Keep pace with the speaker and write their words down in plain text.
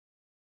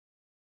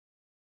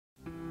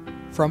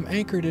From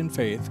Anchored in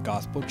Faith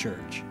Gospel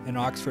Church in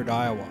Oxford,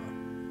 Iowa,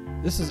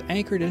 this is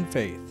Anchored in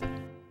Faith.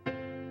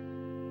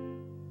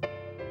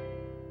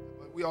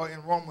 We are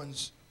in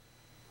Romans,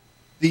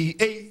 the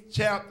 8th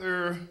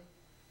chapter,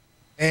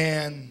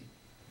 and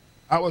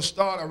I will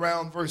start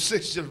around verse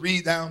 6, just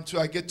read down till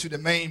I get to the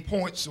main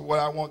points of what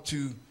I want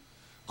to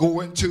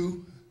go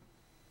into.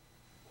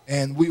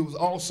 And we will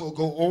also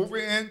go over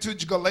into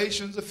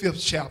Galatians, the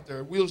 5th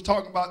chapter. We was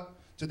talking about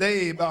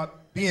today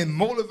about being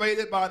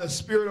motivated by the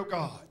Spirit of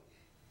God.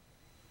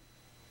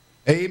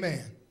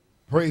 Amen.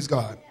 Praise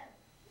God.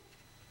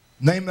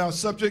 Name our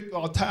subject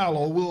or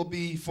title will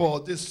be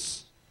for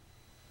this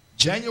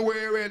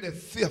January the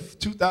 5th,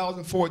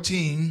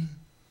 2014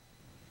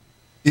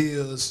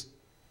 is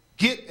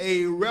Get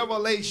a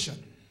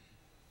Revelation,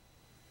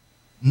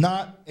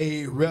 Not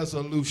a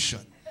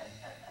Resolution.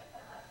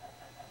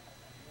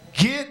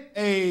 Get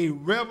a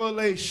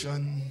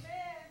revelation,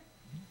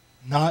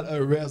 not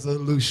a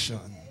resolution.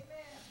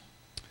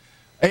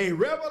 A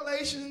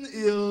revelation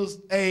is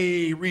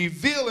a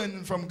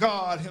revealing from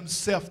God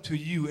himself to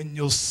you in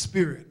your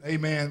spirit.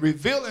 Amen.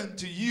 Revealing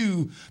to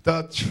you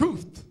the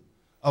truth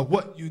of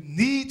what you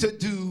need to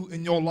do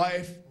in your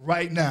life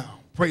right now.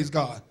 Praise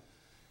God.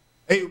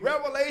 A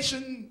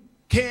revelation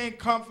can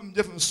come from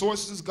different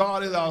sources.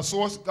 God is our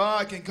source.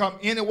 God can come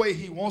any way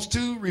he wants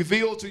to,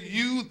 reveal to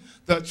you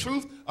the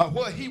truth of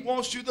what he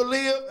wants you to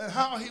live and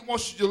how he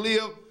wants you to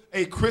live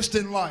a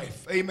Christian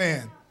life.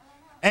 Amen.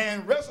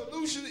 And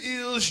resolution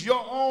is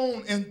your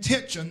own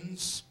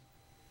intentions.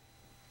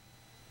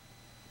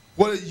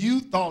 What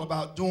you thought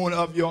about doing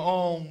of your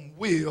own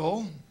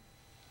will,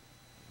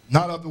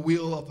 not of the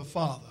will of the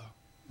Father,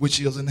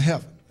 which is in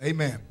heaven.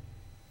 Amen.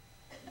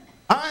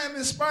 I am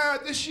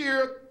inspired this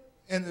year,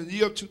 in the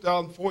year of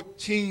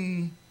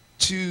 2014,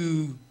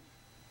 to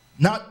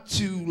not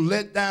to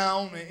let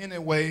down in any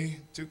way,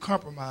 to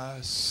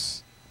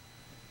compromise,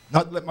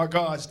 not to let my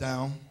guards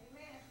down,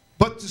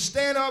 but to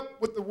stand up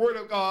with the Word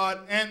of God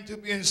and to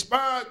be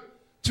inspired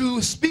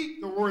to speak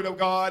the Word of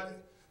God,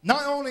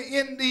 not only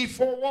in the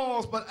four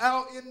walls, but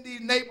out in the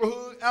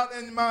neighborhood, out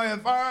in my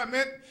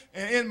environment,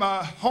 and in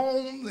my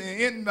home,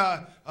 and in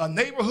my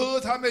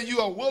neighborhoods. How many of you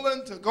are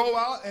willing to go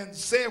out and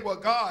say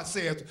what God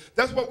says?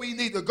 That's what we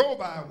need to go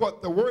by,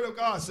 what the Word of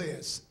God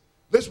says.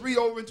 Let's read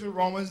over into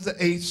Romans, the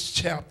 8th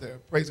chapter.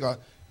 Praise God.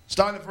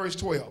 Starting at verse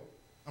 12.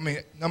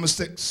 Number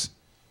 6.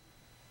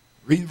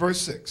 Reading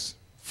verse 6.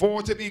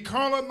 For to be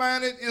carnally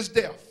minded is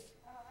death,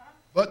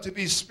 but to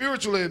be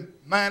spiritually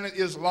minded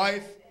is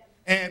life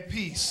and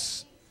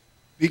peace.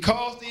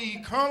 Because the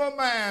carnal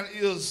mind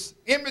is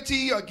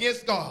enmity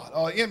against God,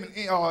 or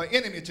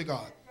enemy to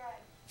God.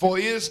 For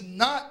it is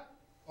not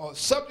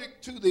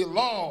subject to the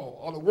law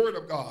or the word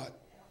of God,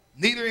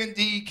 neither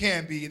indeed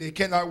can be. They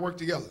cannot work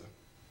together,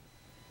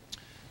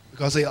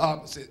 because they are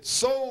opposite.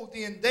 So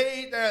then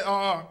they that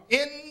are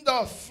in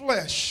the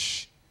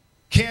flesh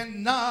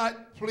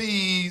cannot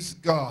please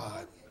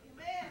God.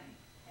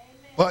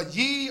 But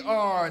ye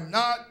are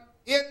not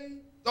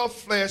in the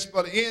flesh,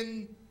 but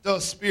in the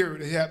Spirit.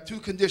 They have two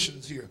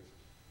conditions here.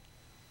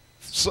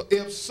 So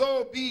if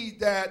so be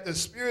that the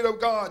Spirit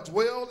of God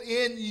dwell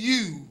in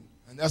you,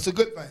 and that's a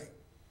good thing.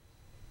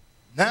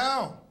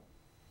 Now,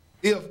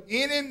 if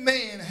any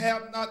man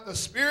have not the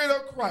Spirit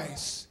of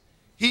Christ,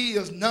 he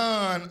is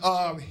none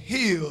of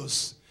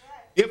his.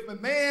 If a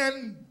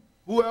man,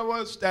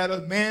 whoever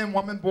status, man,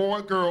 woman,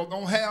 boy, girl,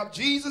 don't have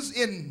Jesus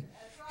in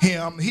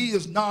him, he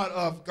is not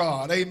of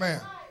God. Amen.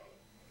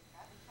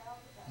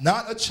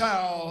 Not a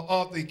child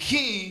of the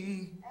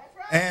King.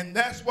 And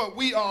that's what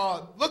we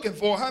are looking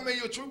for. How many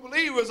of you true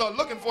believers are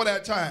looking for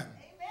that time?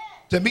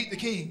 To meet the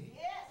King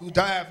who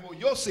died for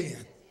your sin?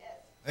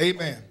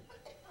 Amen.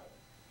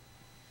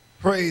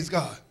 Praise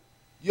God.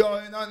 You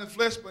are not in the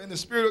flesh, but in the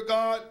Spirit of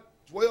God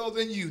dwells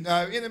in you.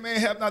 Now, if any man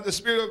have not the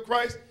Spirit of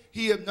Christ,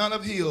 he is none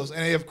of his.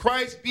 And if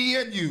Christ be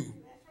in you,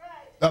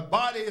 the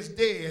body is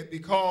dead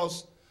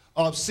because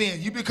of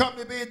sin. You become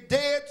to be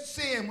dead to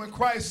sin when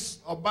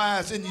Christ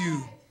abides in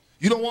you.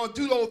 You don't want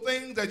to do those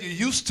things that you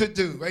used to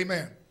do.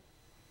 Amen.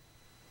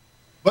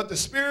 But the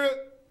Spirit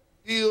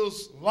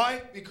is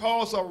life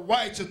because of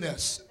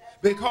righteousness.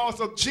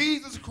 Because of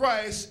Jesus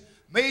Christ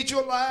made you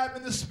alive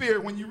in the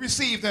Spirit. When you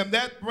receive him,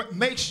 that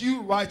makes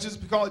you righteous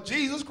because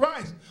Jesus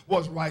Christ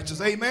was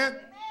righteous. Amen.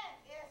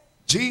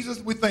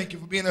 Jesus, we thank you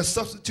for being a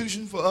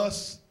substitution for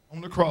us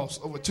on the cross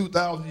over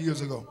 2,000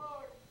 years ago.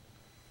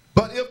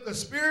 But if the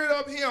Spirit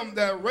of him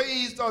that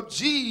raised up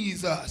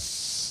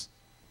Jesus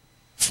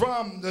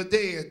from the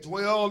dead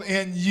dwell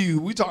in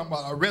you. We're talking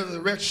about a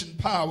resurrection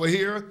power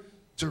here,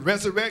 to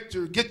resurrect,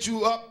 to get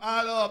you up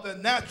out of the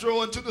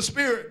natural into the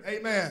spirit.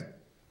 Amen.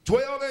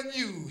 Dwell in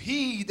you,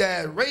 he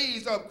that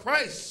raised up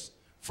Christ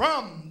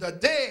from the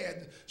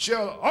dead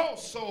shall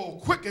also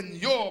quicken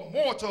your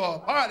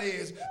mortal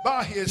bodies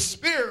by his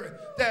Spirit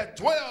that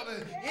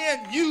dwelleth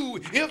in you.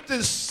 If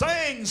the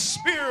same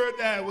Spirit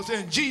that was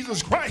in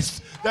Jesus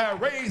Christ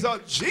that raised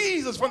up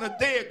Jesus from the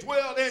dead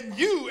dwell in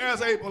you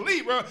as a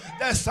believer,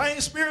 that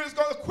same Spirit is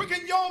going to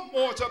quicken your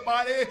mortal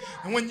body.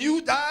 And when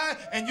you die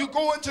and you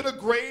go into the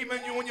grave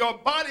and when your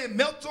body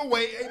melts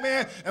away,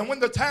 amen, and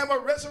when the time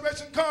of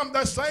resurrection comes,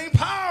 that same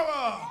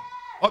power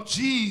of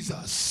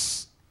Jesus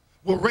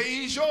will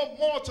raise your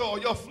mortal,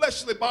 your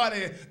fleshly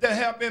body that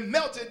have been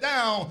melted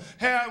down,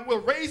 and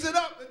will raise it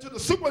up into the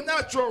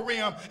supernatural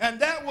realm, and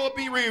that will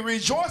be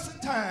rejoicing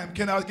time.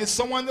 Can I get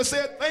someone to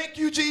say, thank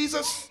you,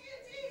 Jesus?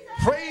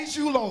 Praise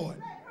you, Lord.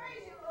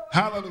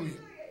 Hallelujah.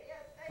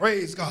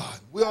 Praise God.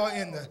 We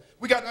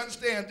got to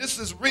understand this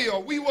is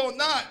real. We will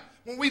not,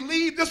 when we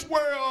leave this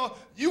world,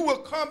 you will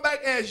come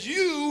back as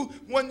you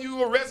when you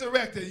were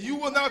resurrected. You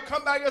will not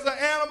come back as an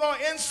animal,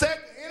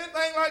 insect,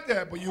 anything like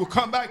that, but you will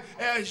come back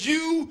as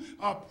you,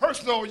 a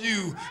personal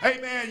you.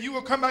 Amen. You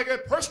will come back as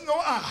personal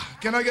I.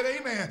 Can I get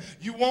amen?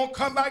 You won't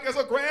come back as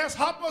a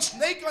grasshopper,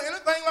 snake, or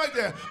anything like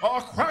that, or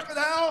a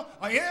crocodile,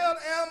 or any other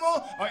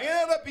animal, or any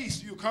other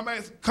beast. You come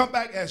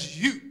back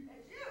as you.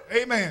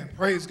 Amen.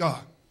 Praise God.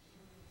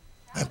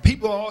 And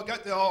people all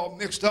got that all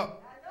mixed up.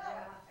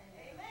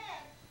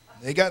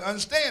 They got to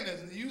understand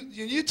this.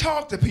 You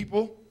talk to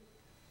people,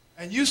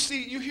 and you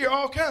hear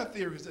all kinds of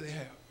theories that they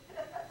have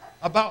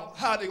about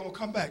how they're going to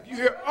come back.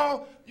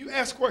 You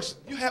ask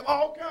questions. You have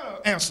all kinds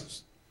of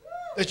answers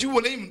that you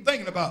weren't even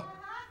thinking about.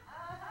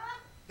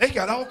 They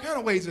got all kinds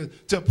of ways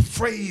to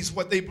phrase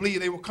what they believe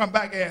they will come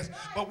back as.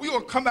 But we will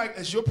come back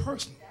as your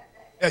person,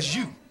 as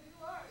you.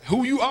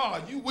 Who you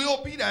are. You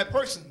will be that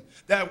person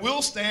that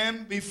will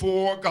stand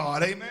before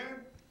God. Amen?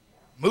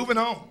 Moving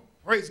on.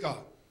 Praise God.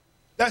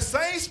 That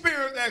same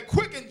Spirit that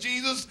quickened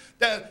Jesus,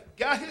 that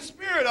got his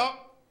spirit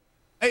up,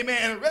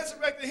 amen, and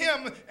resurrected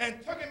him and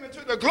took him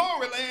into the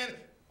glory land,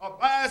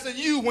 abides in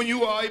you when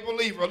you are a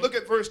believer. Look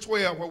at verse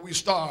 12 where we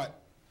start.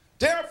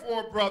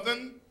 Therefore,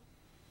 brethren,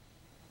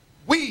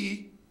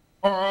 we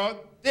are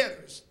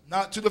debtors,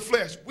 not to the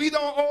flesh. We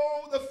don't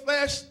owe the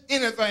flesh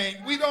anything.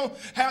 We don't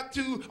have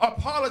to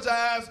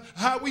apologize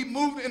how we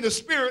move in the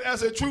Spirit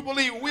as a true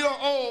believer. We don't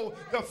owe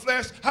the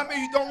flesh. How many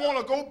of you don't want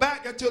to go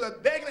back into the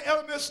begging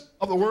elements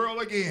of the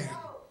world again?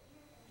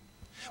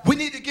 We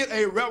need to get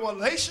a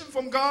revelation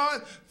from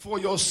God for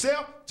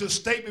yourself to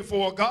stay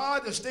before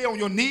God, to stay on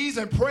your knees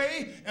and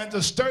pray and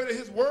to study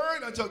his word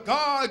until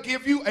God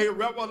give you a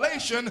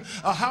revelation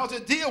of how to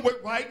deal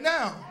with right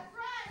now.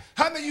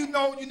 How many of you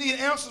know you need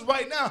answers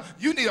right now?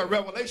 You need a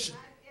revelation.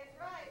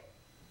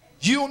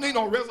 You don't need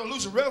no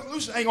resolution.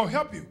 Resolution ain't going to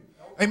help you.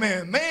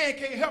 Amen. Man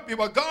can't help you,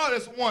 but God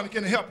is the one that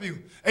can help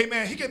you.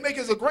 Amen. He can make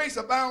his grace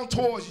abound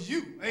towards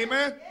you.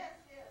 Amen.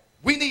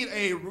 We need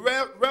a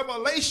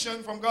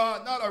revelation from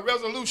God, not a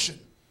resolution.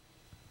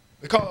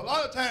 Because a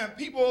lot of times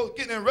people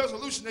get in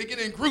resolution, they get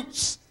in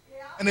groups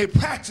and they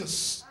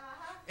practice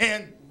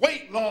and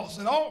weight loss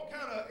and all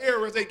kind of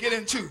areas they get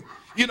into.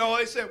 You know,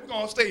 they said we're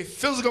going to stay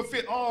physical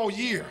fit all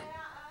year.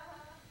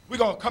 We're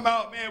going to come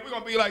out, man, we're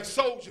going to be like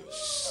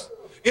soldiers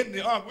in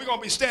the army. We're going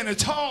to be standing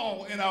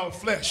tall in our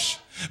flesh.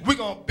 We're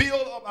going to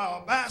build up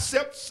our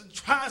biceps and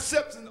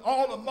triceps and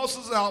all the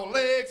muscles in our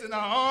legs and our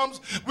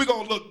arms. We're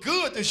going to look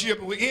good this year,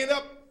 but we end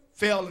up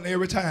failing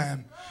every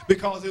time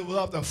because it was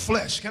of the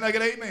flesh. Can I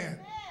get amen?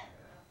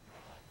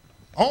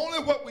 Only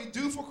what we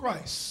do for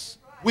Christ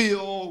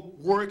will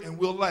work and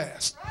will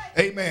last.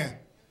 Amen.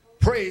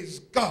 Praise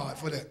God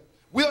for that.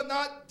 We are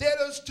not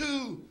debtors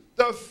to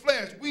the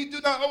flesh. We do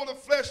not owe the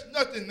flesh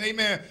nothing,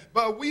 amen.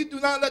 But we do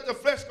not let the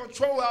flesh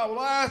control our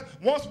lives.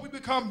 Once we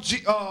become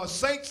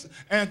saints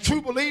and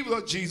true believers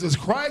of Jesus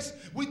Christ,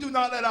 we do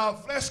not let our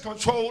flesh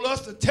control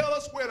us to tell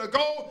us where to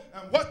go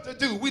and what to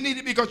do. We need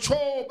to be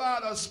controlled by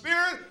the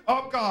Spirit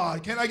of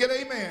God. Can I get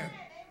amen? Amen.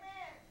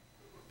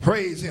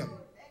 Praise him.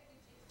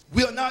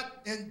 We are not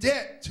in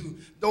debt to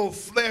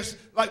those flesh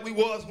like we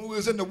was when we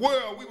was in the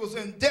world. We was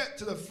in debt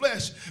to the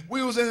flesh.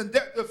 We was in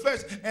debt to the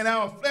flesh, and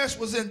our flesh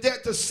was in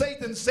debt to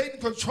Satan.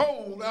 Satan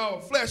controlled our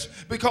flesh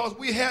because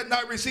we had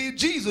not received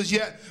Jesus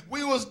yet.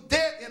 We was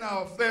dead in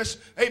our flesh,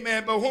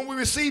 amen. But when we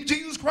received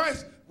Jesus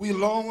Christ, we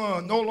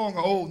no longer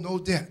owe no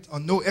debt or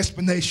no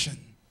explanation.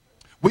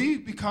 We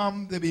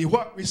become to be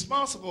what?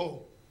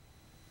 Responsible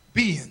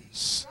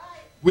beings.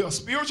 We are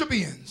spiritual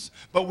beings,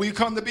 but we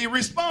come to be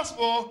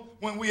responsible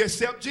when we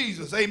accept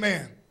Jesus.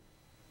 Amen.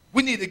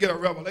 We need to get a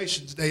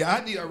revelation today.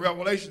 I need a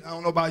revelation. I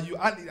don't know about you.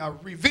 I need a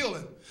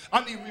revealing.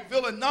 I need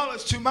revealing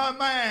knowledge to my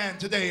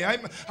mind today.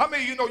 How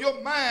many of you know your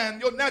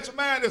mind, your natural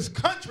mind is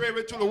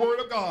contrary to the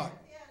word of God?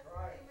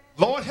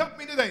 Lord, help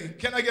me today.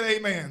 Can I get an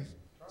amen?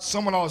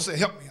 Someone ought to say,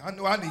 help me. I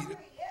know I need it.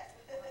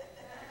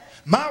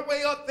 My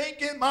way of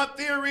thinking, my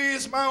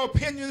theories, my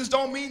opinions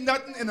don't mean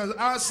nothing in the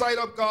eyesight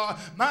of God.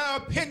 My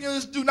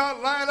opinions do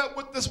not line up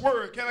with this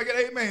word. Can I get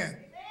amen? Amen.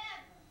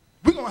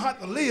 We're going to have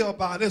to live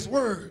by this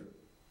word.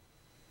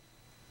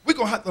 We're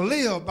going to have to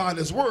live by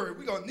this word.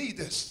 We're going to need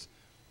this.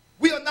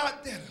 We are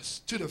not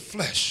debtors to the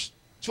flesh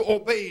to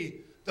obey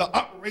the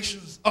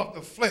operations of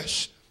the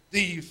flesh,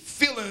 the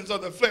feelings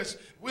of the flesh.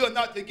 We are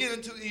not to get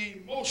into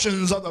the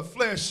emotions of the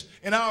flesh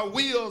and our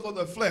wills of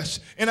the flesh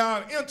and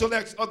our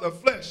intellects of the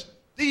flesh.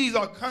 These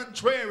are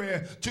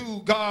contrary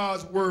to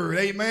God's word.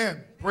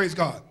 Amen. Praise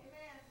God.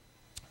 Amen.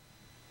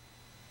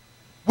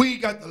 We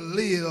got to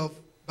live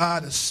by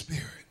the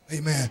Spirit.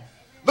 Amen.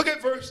 Look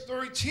at verse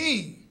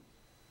 13.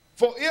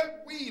 For if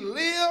we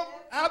live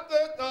after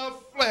the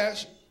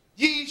flesh,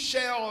 ye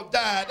shall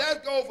die.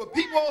 That goes for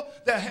people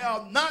that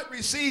have not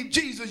received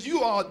Jesus.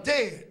 You are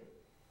dead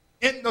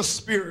in the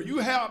Spirit. You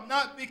have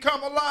not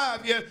become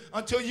alive yet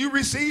until you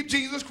receive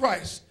Jesus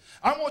Christ.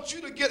 I want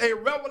you to get a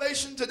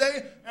revelation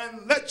today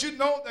and let you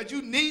know that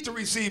you need to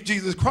receive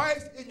Jesus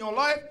Christ in your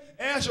life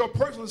as your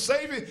personal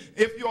Savior.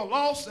 If you're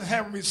lost and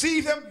haven't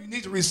received him, you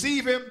need to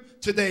receive him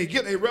today.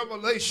 Get a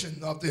revelation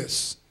of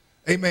this.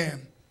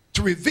 Amen.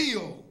 To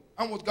reveal.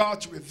 I want God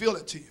to reveal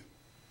it to you.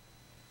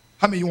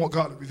 How many of you want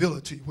God to reveal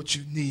it to you, what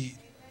you need?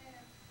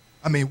 Amen.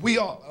 I mean,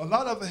 a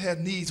lot of us had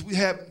needs. We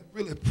haven't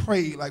really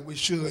prayed like we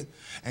should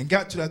and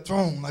got to that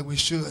throne like we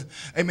should.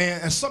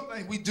 Amen. And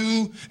something we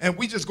do, and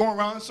we just go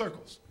around in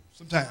circles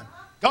sometimes.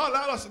 God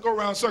allowed us to go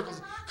around in circles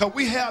because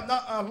we have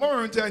not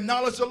learned to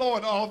acknowledge the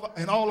Lord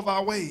in all of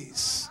our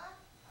ways.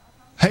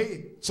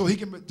 Hey, so he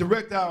can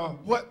direct our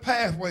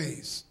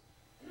pathways.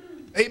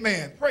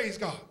 Amen. Praise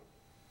God.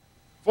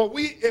 For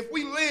if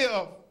we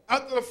live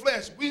after the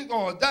flesh, we're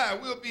going to die.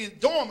 We'll be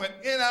dormant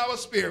in our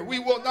spirit. We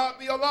will not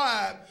be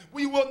alive.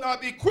 We will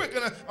not be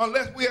quickened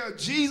unless we have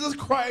Jesus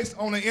Christ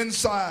on the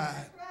inside.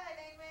 That's right,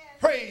 amen.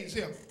 Praise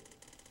him.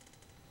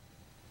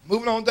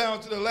 Moving on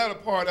down to the latter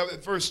part of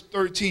it, verse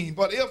 13.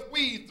 But if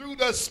we, through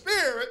the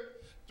Spirit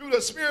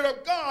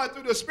of God,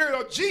 through the Spirit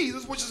of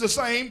Jesus, which is the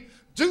same,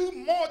 do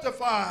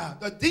mortify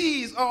the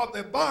deeds of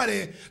the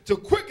body to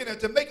quicken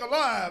it, to make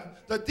alive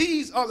the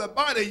deeds of the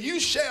body, you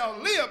shall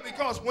live.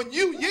 Because when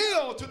you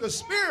yield to the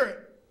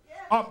Spirit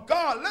of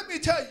God, let me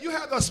tell you, you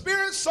have the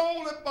spirit,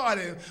 soul, and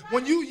body.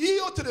 When you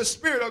yield to the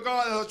Spirit of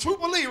God as a true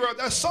believer,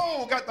 that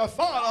soul got the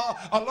Father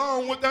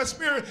along with that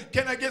Spirit.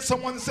 Can I get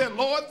someone to say,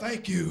 Lord,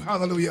 thank you.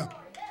 Hallelujah.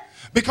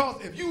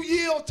 Because if you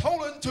yield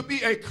totally to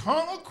be a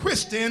carnal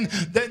Christian,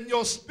 then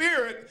your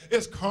spirit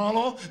is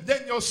carnal,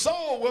 then your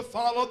soul will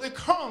follow the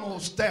carnal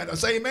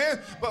status. Amen.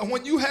 But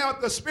when you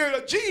have the Spirit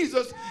of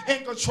Jesus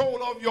in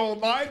control of your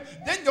life,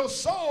 then your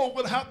soul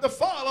will have to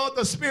follow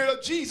the Spirit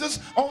of Jesus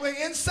on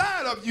the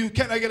inside of you.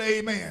 Can I get an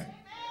amen? Amen.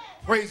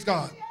 Praise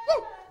God.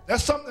 Woo.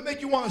 That's something to make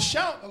you want to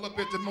shout a little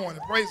bit this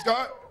morning. Praise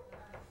God.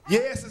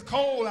 Yes, it's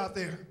cold out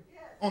there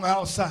on the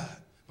outside,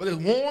 but it's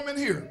warm in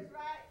here.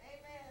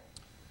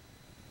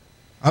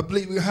 I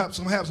believe we have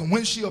some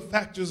windshield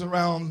factors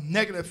around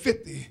negative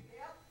 50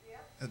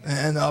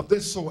 and of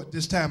this sort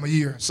this time of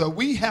year. So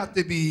we have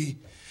to be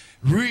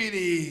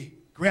really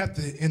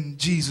grafted in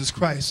Jesus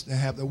Christ and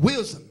have the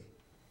wisdom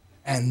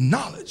and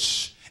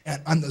knowledge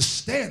and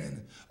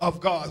understanding of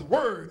God's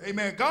word.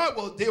 Amen. God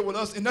will deal with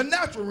us in the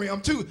natural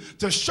realm too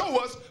to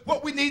show us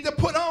what we need to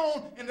put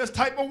on in this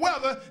type of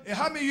weather. And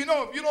how many of you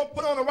know if you don't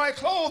put on the right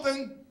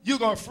clothing, you're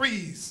going to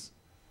freeze?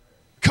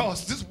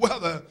 Because this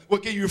weather will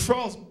give you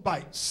frost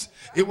bites.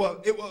 It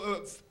will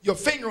your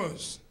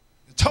fingers,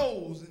 your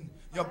toes, and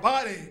your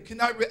body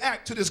cannot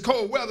react to this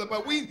cold weather.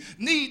 But we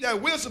need that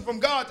wisdom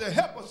from God to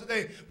help us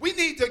today. We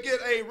need to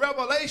get a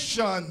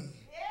revelation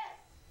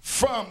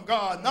from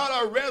God,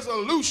 not a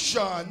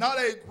resolution, not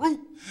a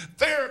group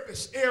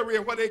therapist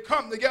area where they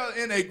come together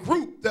in a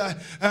group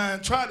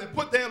and try to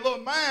put their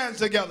little minds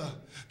together,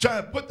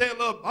 try to put their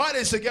little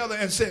bodies together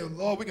and say,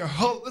 Lord,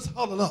 let's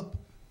huddle up.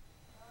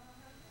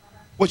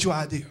 What's your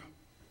idea?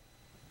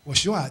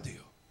 What's your idea?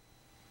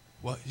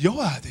 What's your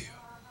idea?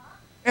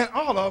 And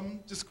all of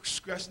them just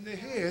scratching their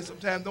heads.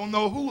 Sometimes don't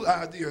know whose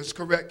idea is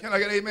correct. Can I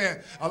get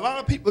amen? A lot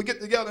of people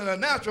get together in the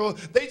natural.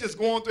 They just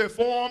go on through a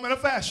form and a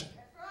fashion.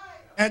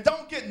 And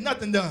don't get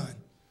nothing done.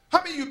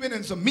 How many of you been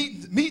in some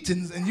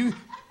meetings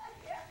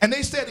and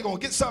they said they're going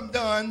to get something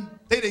done.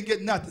 They didn't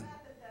get nothing.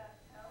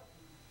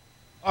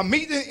 A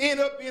meeting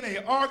ended up being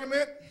an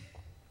argument.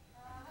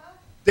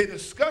 The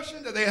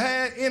discussion that they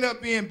had ended up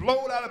being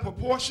blown out of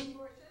proportion.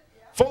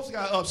 Folks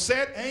got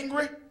upset,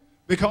 angry,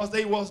 because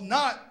they was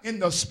not in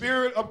the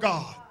Spirit of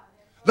God.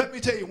 Let me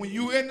tell you, when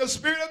you're in the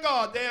Spirit of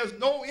God, there's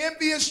no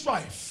envy and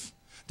strife.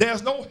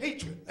 There's no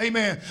hatred.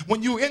 Amen.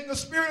 When you're in the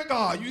Spirit of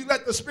God, you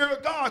let the Spirit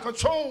of God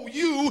control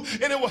you,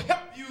 and it will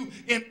help you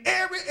in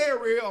every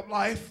area of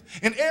life,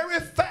 in every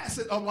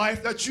facet of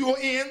life that you are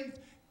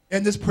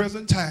in this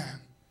present time.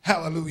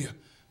 Hallelujah.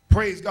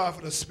 Praise God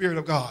for the Spirit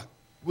of God.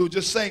 We were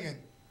just singing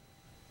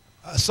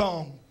a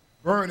song,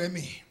 Burn in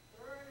Me.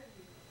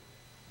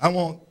 I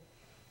want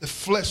the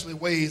fleshly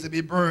ways to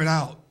be burned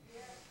out.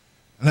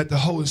 And let the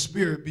Holy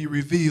Spirit be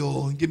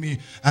revealed and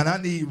I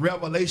need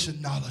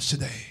revelation knowledge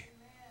today.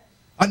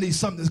 I need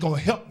something that's going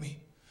to help me.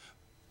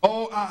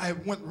 Oh, I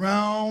went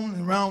round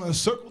and round in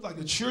circles like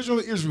the children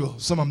of Israel,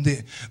 some of them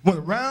did.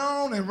 Went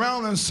round and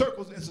round in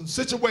circles in some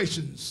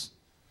situations.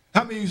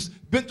 How many of you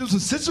been through some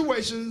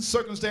situations,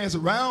 circumstances,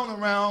 round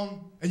and round,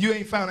 and you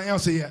ain't found an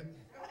answer yet?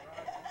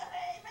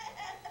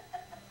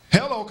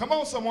 Hello, come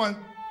on, someone.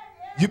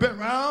 You've been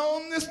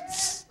around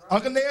this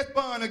Uncle Ned's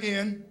bun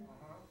again.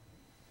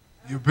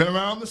 You've been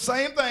around the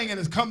same thing, and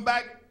it's come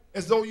back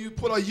as though you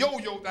put a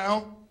yo-yo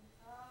down.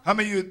 How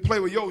many of you play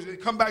with yo-yos? They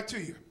come back to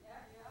you.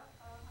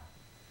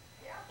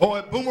 Or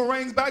it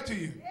boomerangs back to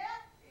you.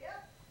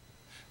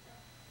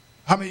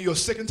 How many of you are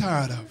sick and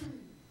tired of?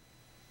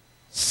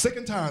 Sick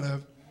and tired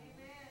of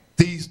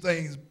these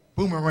things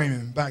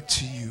boomeranging back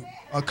to you,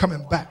 or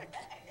coming back.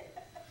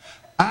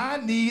 I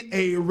need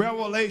a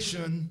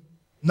revelation,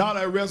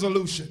 not a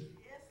resolution.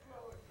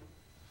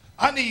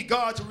 I need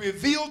God to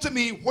reveal to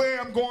me where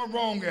I'm going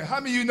wrong at. How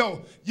many of you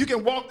know you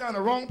can walk down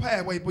the wrong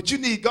pathway, but you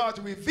need God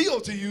to reveal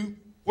to you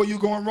where you're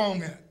going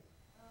wrong at?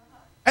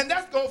 And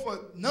that's go for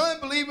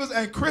non-believers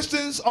and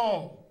Christians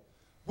all.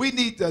 We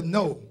need to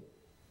know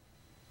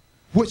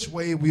which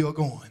way we are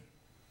going.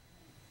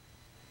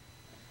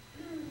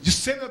 You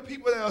sinner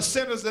people that are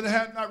sinners that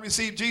have not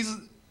received Jesus,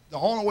 the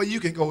only way you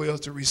can go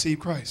is to receive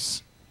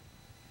Christ.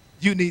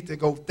 You need to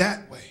go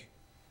that way,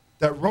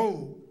 that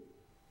road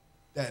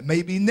that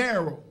may be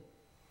narrow,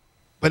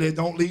 but it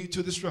don't lead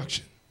to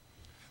destruction.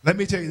 Let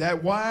me tell you,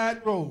 that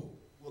wide road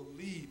will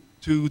lead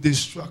to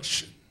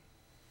destruction.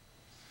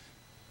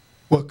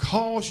 Will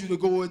cause you to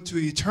go into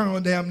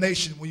eternal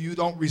damnation when you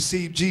don't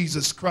receive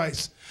Jesus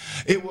Christ.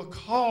 It will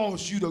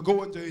cause you to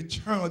go into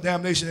eternal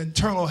damnation,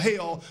 eternal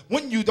hell,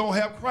 when you don't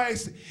have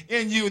Christ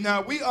in you.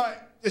 Now, we are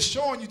just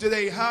showing you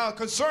today how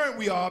concerned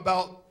we are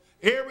about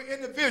every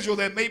individual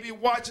that may be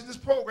watching this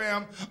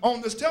program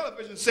on this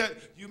television set.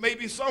 You may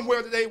be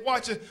somewhere today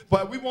watching,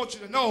 but we want you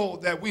to know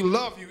that we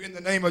love you in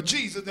the name of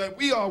Jesus, that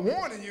we are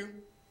warning you.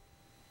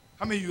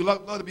 How many of you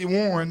love to be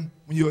warned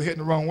when you're heading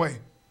the wrong way?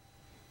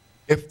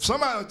 If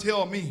somebody will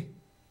tell me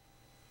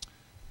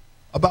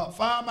about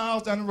 5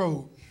 miles down the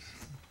road,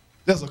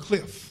 there's a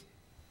cliff,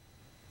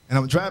 and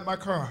I'm driving my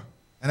car,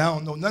 and I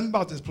don't know nothing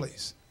about this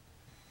place,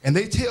 and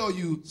they tell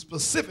you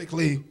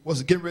specifically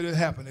what's getting ready to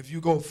happen if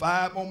you go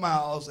 5 more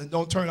miles and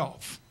don't turn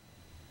off,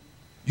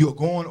 you're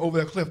going over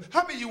that cliff.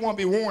 How many of you want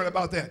to be warned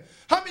about that?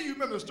 How many of you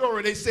remember the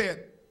story they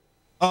said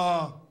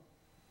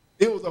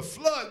it was a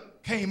flood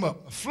came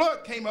up. A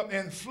flood came up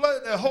and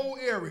flooded that whole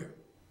area.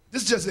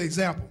 This is just an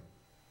example.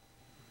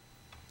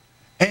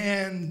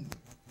 And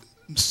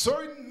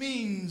certain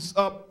means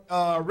of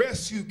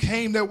rescue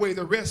came their way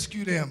to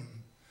rescue them.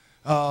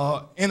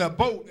 In a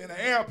boat, in an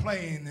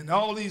airplane, and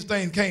all these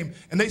things came.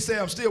 And they say,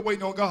 I'm still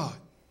waiting on God.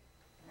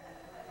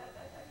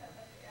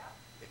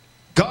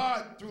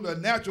 God, through the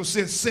natural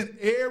sense, sent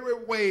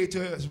every way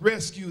to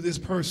rescue this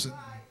person.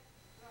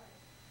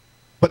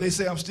 But they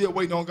say, I'm still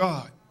waiting on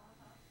God.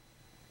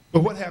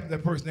 But what happened to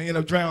that person? They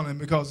ended up drowning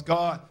because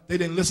they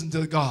didn't listen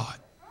to God.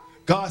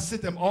 God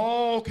sent them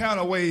all kind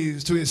of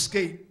ways to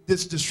escape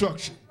this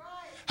destruction.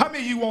 How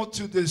many of you want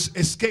to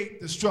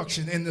escape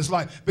destruction in this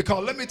life?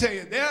 Because let me tell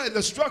you, there's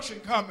destruction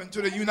coming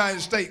to the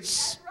United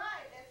States.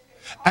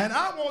 And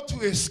I want to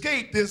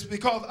escape this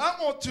because I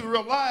want to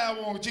rely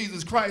on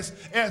Jesus Christ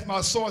as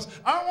my source.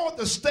 I want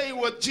to stay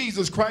with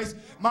Jesus Christ,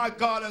 my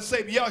God and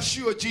Savior.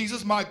 Yeshua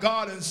Jesus, my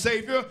God and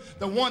Savior,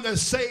 the one that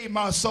saved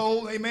my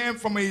soul, amen,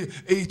 from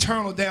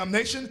eternal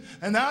damnation.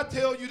 And I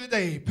tell you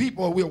today,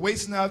 people, we're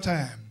wasting our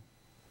time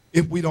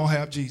if we don't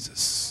have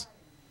Jesus.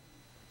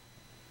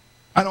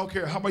 I don't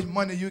care how much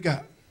money you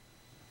got.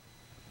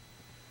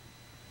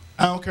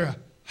 I don't care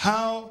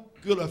how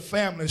good a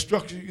family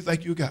structure you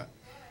think you got.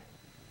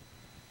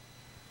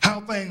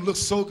 How things look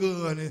so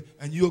good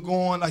and you're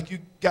going like you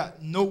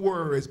got no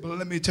worries. But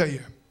let me tell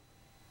you,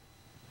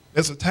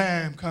 there's a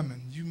time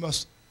coming. You're going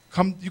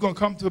to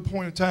come to a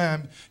point in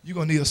time you're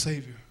going to need a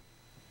Savior.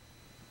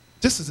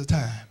 This is the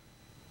time.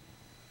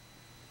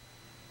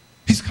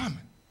 He's coming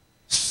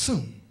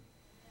soon.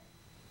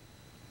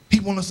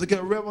 He wants us to get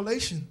a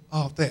revelation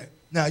of that.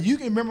 Now, you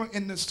can remember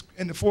in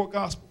the 4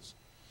 Gospels,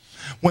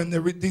 when the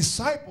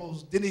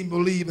disciples didn't even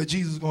believe that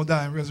Jesus was going to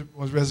die and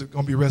was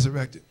going to be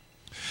resurrected.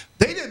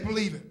 They didn't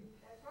believe it.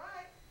 That's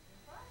right.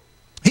 That's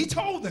right. He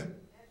told them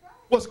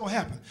what's going to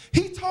happen.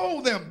 He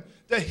told them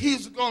that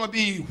he's going to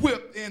be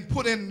whipped and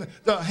put in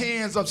the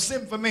hands of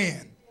sinful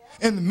men.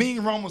 Yeah. And the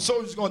mean Roman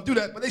soldiers are going to do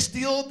that, but they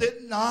still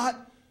did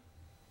not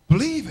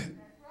believe it.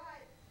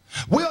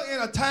 We're in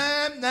a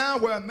time now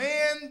where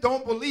men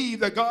don't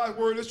believe that God's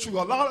word is true.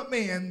 A lot of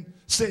men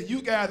say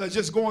you guys are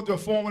just going through a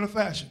form and a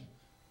fashion.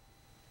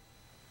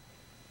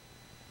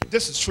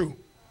 This is true.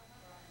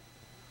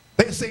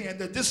 They're saying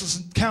that this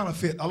is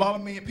counterfeit. A lot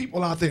of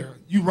people out there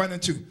you run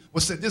into will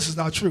say this is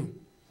not true.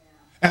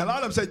 And a lot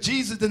of them said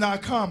Jesus did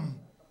not come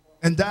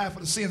and die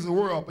for the sins of the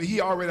world, but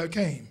he already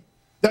came.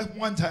 That's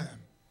one time.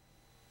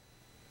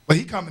 But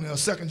he coming in a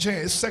second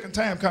chance. It's second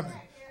time coming.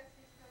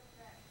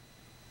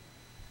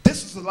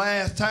 This is the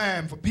last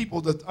time for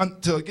people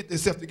to get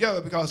themselves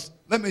together, because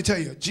let me tell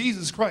you,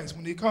 Jesus Christ,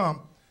 when he comes,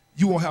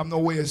 you won't have no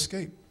way to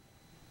escape.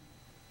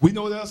 We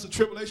know there's a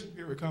tribulation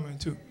period coming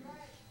too.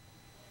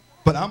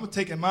 But I'm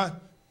taking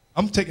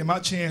my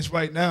chance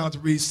right now to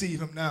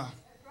receive him now.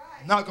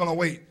 I'm not going to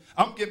wait.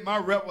 I'm getting my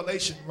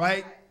revelation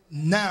right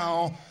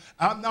now.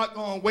 I'm not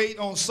going to wait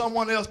on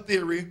someone else's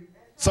theory,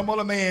 some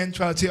other man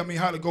trying to tell me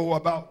how to go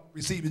about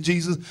receiving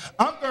Jesus.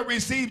 I'm going to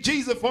receive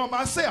Jesus for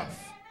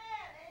myself.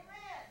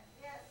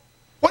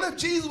 What if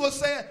Jesus was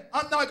saying,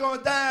 I'm not going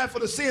to die for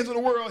the sins of the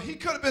world? He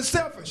could have been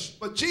selfish,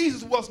 but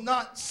Jesus was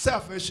not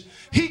selfish.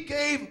 He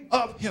gave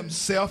up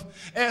himself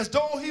as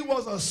though he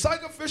was a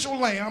sacrificial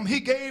lamb. He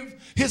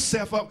gave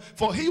himself up,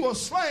 for he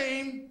was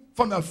slain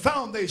from the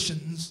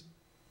foundations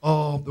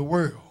of the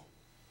world.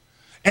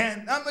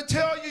 And I'm going to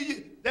tell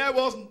you, there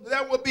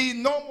will be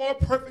no more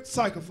perfect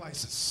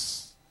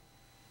sacrifices.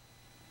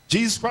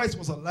 Jesus Christ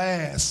was the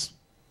last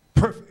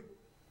perfect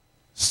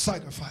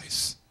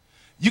sacrifice.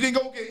 You can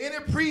go get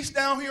any priest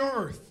down here on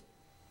earth.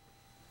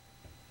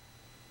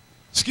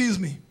 Excuse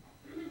me.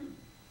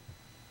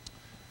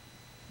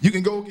 You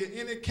can go get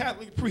any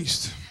Catholic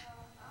priest.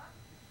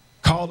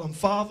 Call them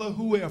Father,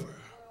 whoever.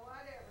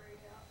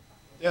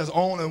 There's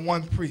only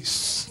one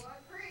priest.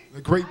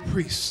 The great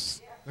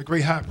priest. The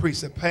great high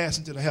priest that passed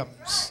into the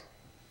heavens.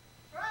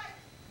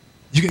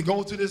 You can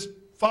go to this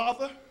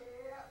Father.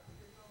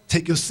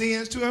 Take your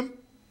sins to him.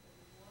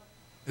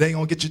 It ain't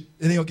gonna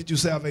get you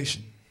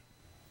salvation.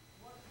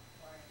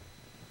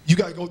 You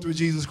got to go through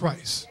Jesus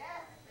Christ.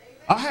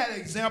 I had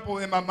an example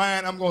in my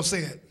mind. I'm going to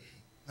say it.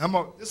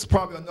 This is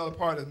probably another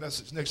part of the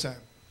message next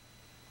time.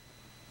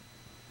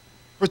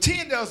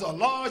 Pretend there's a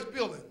large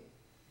building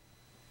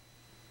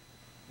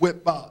with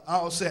about,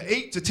 I would say,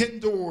 8 to 10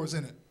 doors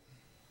in it.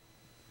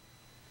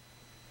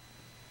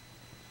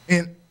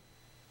 And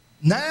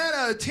 9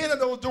 out of 10 of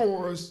those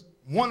doors,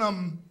 one of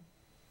them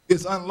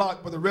is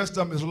unlocked, but the rest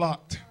of them is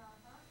locked.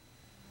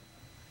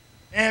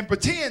 And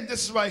pretend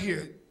this is right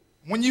here.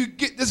 When you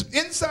get this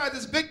inside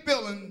this big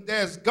building,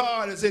 there's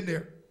God is in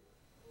there.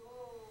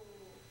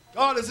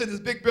 God is in this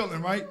big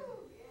building, right?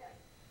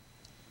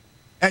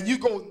 And you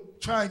go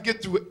try and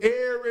get through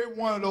every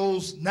one of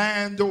those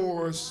 9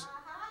 doors,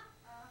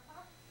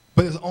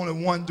 but there's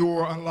only one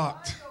door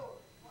unlocked.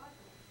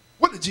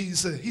 What did Jesus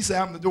say? He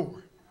said, I'm the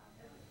door.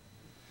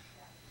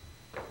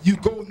 You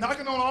go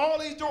knocking on all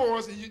these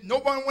doors and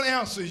nobody will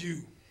answer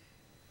you.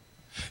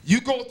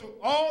 You go through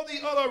all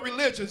the other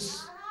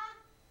religions.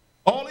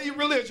 All these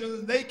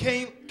religions, they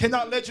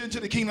cannot let you into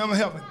the kingdom of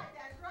heaven.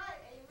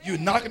 You're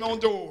knocking on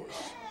doors.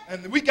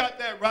 And we got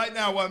that right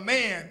now where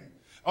man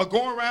are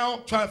going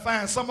around trying to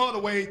find some other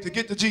way to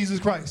get to Jesus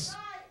Christ.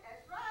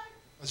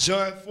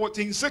 John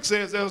 14:6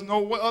 says there's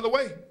no other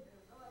way.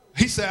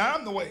 He said,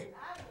 I'm the way.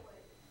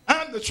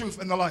 I'm the truth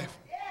and the life.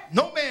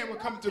 No man will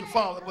come to the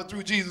Father but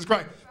through Jesus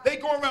Christ. They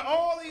go around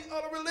all these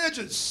other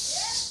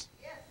religions,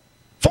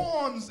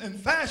 forms and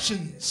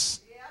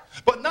fashions,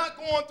 but not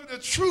going through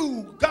the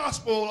true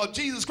gospel of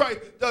Jesus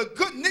Christ, the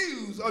good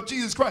news of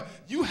Jesus Christ.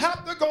 You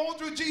have to go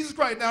through Jesus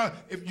Christ. Now,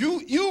 if you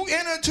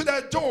enter into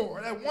that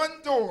door, that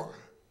one door,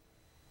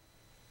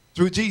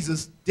 through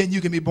Jesus, then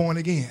you can be born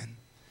again.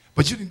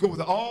 But you can go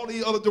with all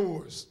the other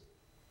doors.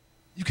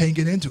 You can't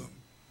get into them.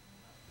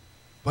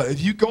 But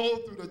if you go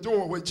through the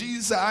door where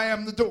Jesus said, I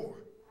am the door,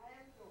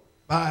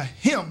 by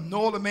him,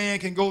 no other man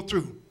can go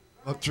through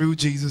but through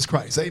Jesus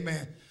Christ.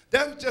 Amen.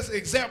 That was just an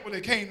example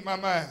that came to my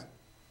mind.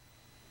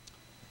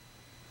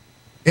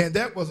 And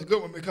that was a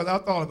good one because I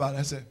thought about it.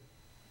 I said,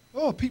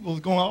 oh, people are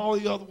going all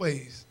the other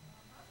ways,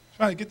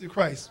 trying to get to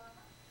Christ.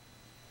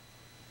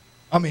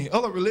 I mean,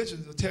 other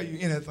religions will tell you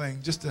anything.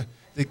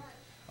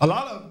 A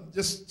lot of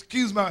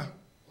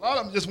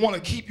them just want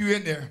to keep you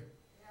in there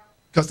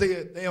because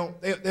they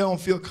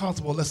don't feel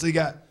comfortable unless they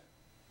got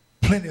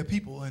plenty of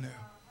people in there.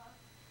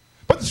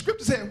 But the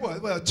scripture said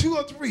what? Well, 2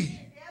 or 3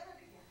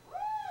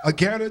 are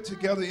gathered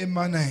together in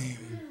my name.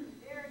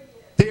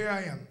 There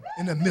I am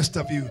in the midst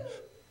of you.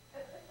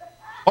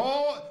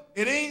 Oh,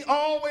 it ain't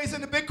always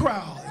in the big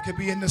crowd. It could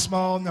be in the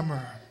small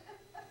number.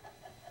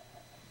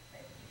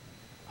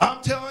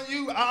 I'm telling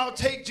you, I'll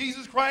take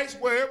Jesus Christ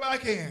wherever I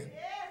can.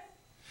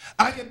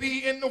 I can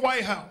be in the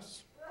White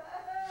House.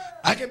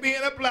 I can be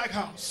in a black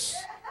house.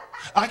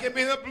 I can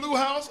be in a blue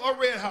house or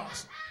red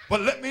house.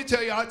 But let me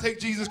tell you, I'll take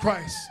Jesus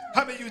Christ.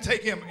 How many of you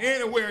take him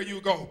anywhere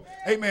you go?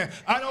 Amen.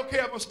 I don't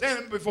care if I'm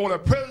standing before the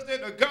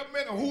president, the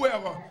government, or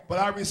whoever, but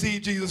I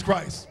receive Jesus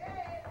Christ.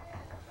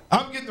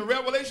 I'm getting the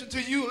revelation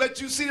to you,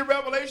 let you see the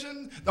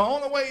revelation. The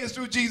only way is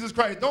through Jesus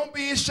Christ. Don't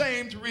be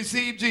ashamed to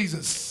receive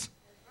Jesus.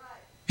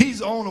 He's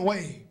the only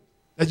way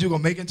that you're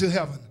going to make it to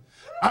heaven.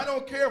 I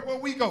don't care where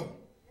we go.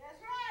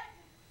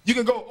 You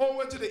can go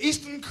over to the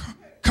eastern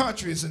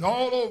countries and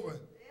all over.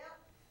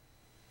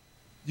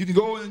 You can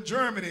go in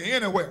Germany,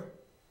 anywhere.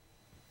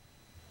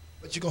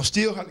 But you're going to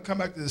still have to come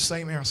back to the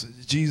same answer.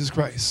 Jesus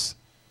Christ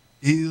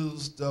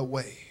is the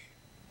way,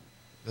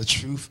 the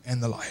truth,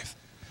 and the life.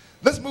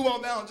 Let's move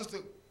on down just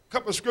a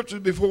couple of scriptures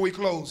before we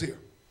close here.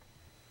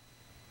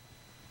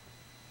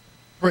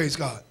 Praise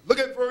God. Look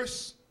at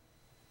verse,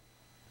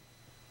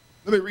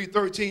 let me read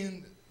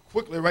 13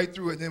 quickly right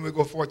through it, and then we'll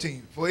go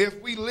 14. For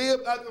if we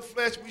live out of the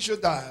flesh, we shall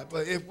die.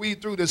 But if we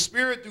through the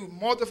Spirit do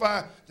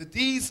mortify the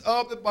deeds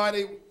of the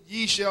body,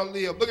 ye shall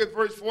live. Look at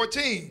verse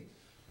 14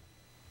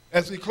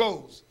 as we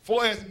close.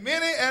 For as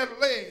many as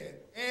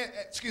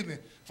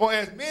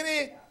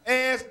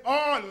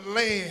are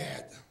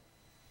led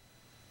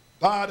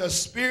by the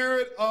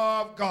Spirit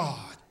of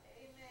God.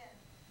 Amen.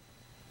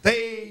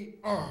 They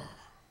are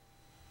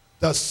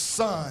the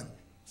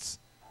sons,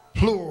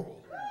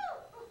 plural,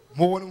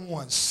 more than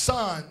one,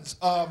 sons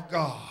of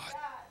God.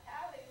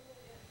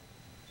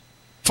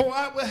 For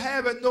I would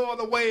have it no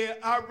other way.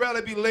 I'd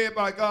rather be led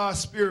by God's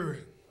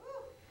Spirit.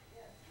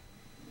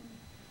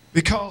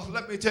 Because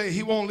let me tell you,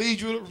 he won't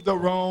lead you the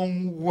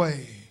wrong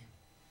way.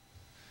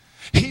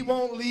 He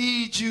won't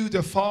lead you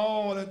to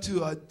fall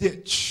into a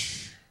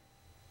ditch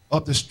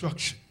of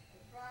destruction.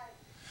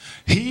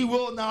 He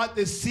will not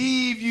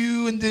deceive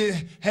you and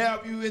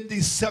have you in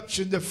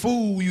deception to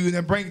fool you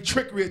and bring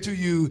trickery to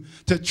you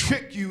to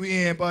trick you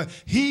in. But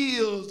he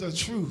is the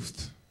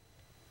truth,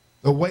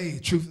 the way,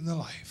 truth, and the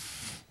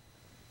life.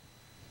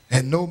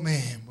 And no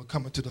man will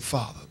come unto the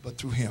Father but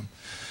through him.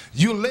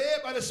 You're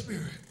led by the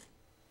Spirit.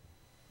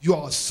 You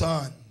are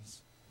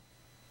sons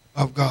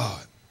of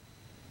God.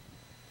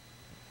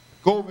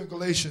 Go over in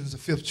Galatians, the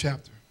 5th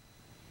chapter.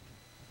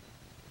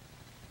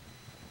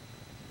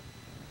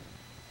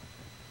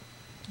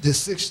 The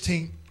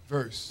 16th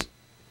verse.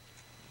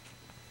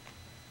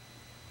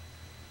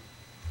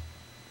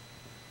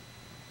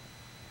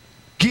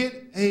 Get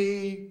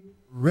a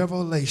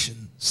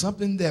revelation,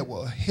 something that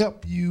will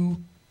help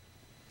you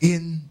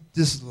in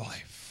this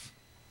life.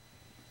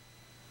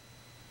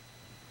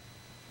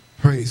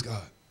 Praise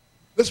God.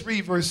 Let's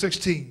read verse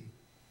 16.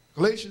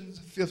 Galatians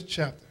 5th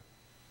chapter.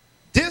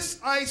 This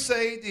I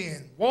say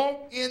then,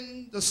 walk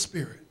in the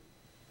Spirit,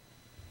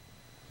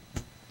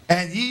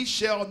 and ye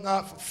shall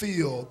not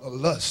fulfill the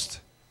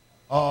lust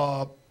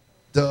of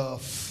the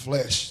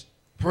flesh.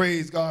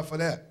 Praise God for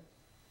that.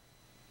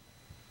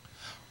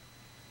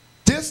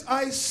 This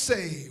I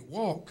say,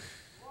 walk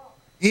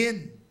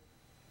in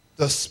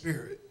the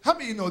Spirit. How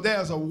many of you know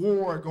there's a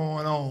war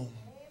going on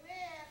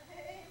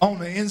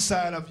the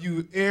inside of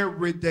you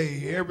every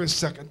day, every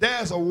second?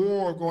 There's a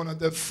war going on.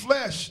 The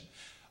flesh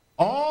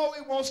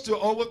always wants to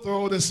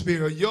overthrow the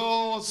Spirit.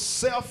 Your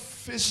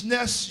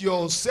selfishness,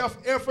 your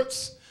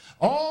self-efforts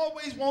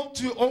always want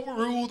to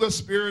overrule the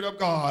Spirit of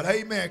God.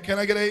 Amen. Can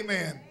I get an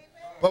amen?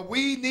 But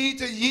we need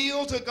to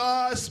yield to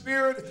God's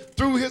Spirit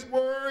through his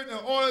word in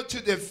order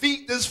to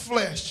defeat this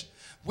flesh.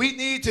 We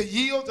need to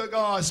yield to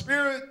God's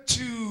Spirit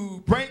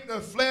to bring the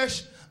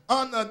flesh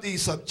under the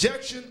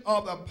subjection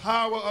of the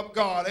power of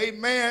God.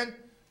 Amen.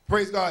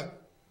 Praise God.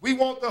 We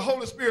want the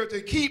Holy Spirit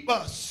to keep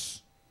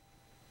us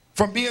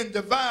from being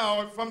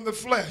devoured from the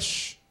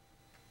flesh.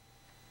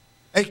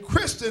 A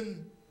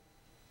Christian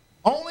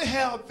only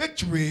has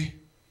victory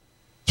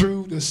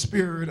through the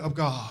Spirit of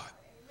God.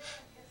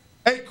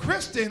 A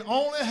Christian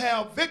only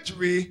has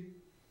victory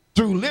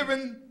through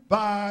living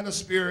by the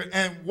Spirit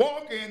and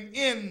walking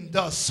in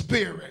the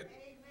Spirit.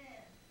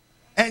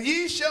 And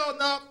ye shall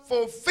not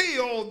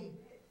fulfill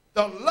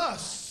the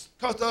lust,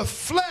 because the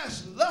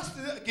flesh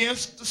lusted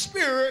against the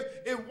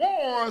Spirit. It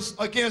wars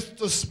against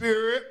the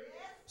Spirit.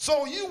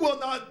 So you will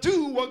not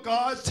do what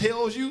God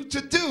tells you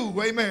to do.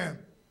 Amen.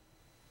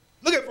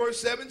 Look at verse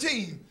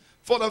 17.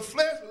 For the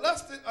flesh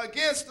lusted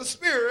against the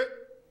Spirit,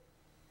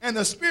 and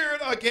the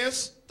Spirit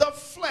against the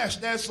flesh.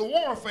 That's the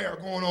warfare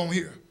going on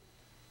here.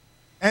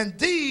 And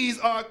these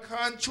are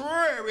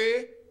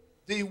contrary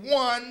the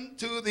one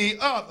to the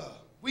other.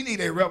 We need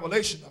a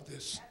revelation of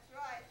this. That's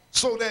right.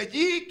 So that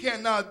ye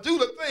cannot do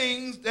the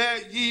things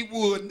that ye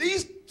would.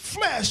 These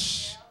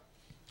flesh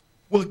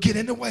will get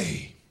in the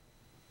way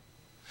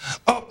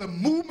of the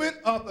movement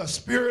of the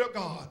Spirit of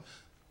God.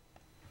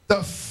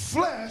 The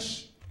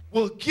flesh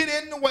will get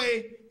in the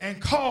way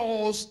and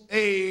cause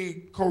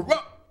a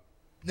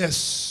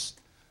corruptness.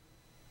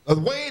 The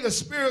way the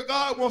Spirit of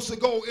God wants to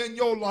go in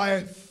your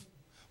life,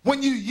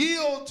 when you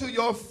yield to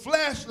your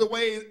flesh the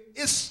way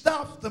it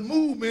stops the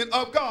movement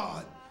of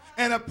God.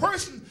 And a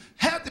person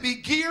has to be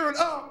geared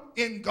up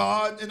in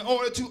God in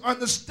order to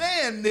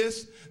understand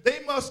this.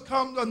 They must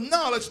come to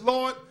knowledge,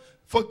 Lord,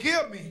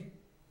 forgive me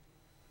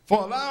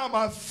for allowing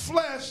my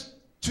flesh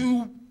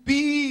to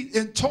be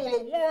in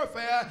total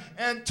warfare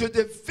and to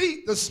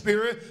defeat the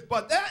Spirit.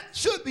 But that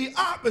should be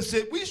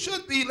opposite. We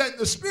should be letting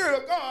the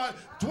Spirit of God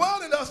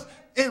dwell in us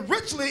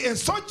richly in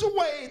such a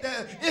way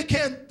that it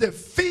can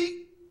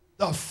defeat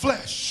the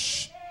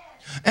flesh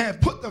and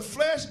put the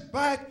flesh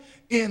back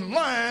in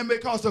line,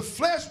 because the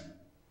flesh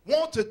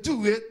wants to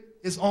do it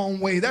its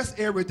own way. That's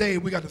every day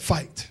we got to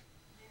fight.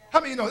 How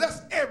many of you know that's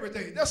every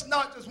day? That's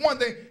not just one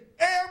day.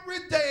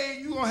 Every day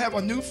you're going to have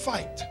a new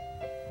fight.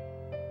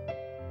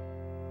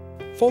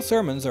 Full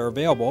sermons are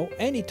available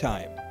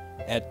anytime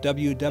at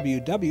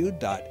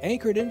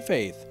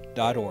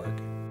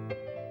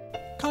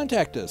www.anchoredinfaith.org.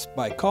 Contact us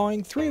by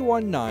calling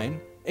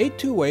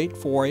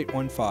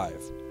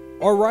 319-828-4815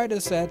 or write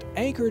us at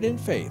Anchored in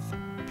Faith,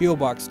 P.O.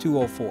 Box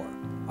 204,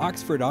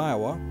 Oxford,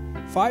 Iowa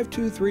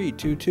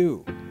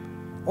 52322,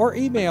 or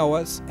email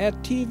us at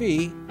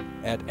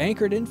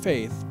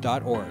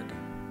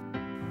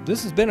tv@anchoredinfaith.org.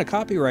 This has been a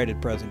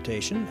copyrighted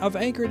presentation of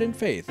Anchored in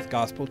Faith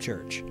Gospel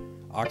Church,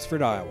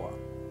 Oxford, Iowa.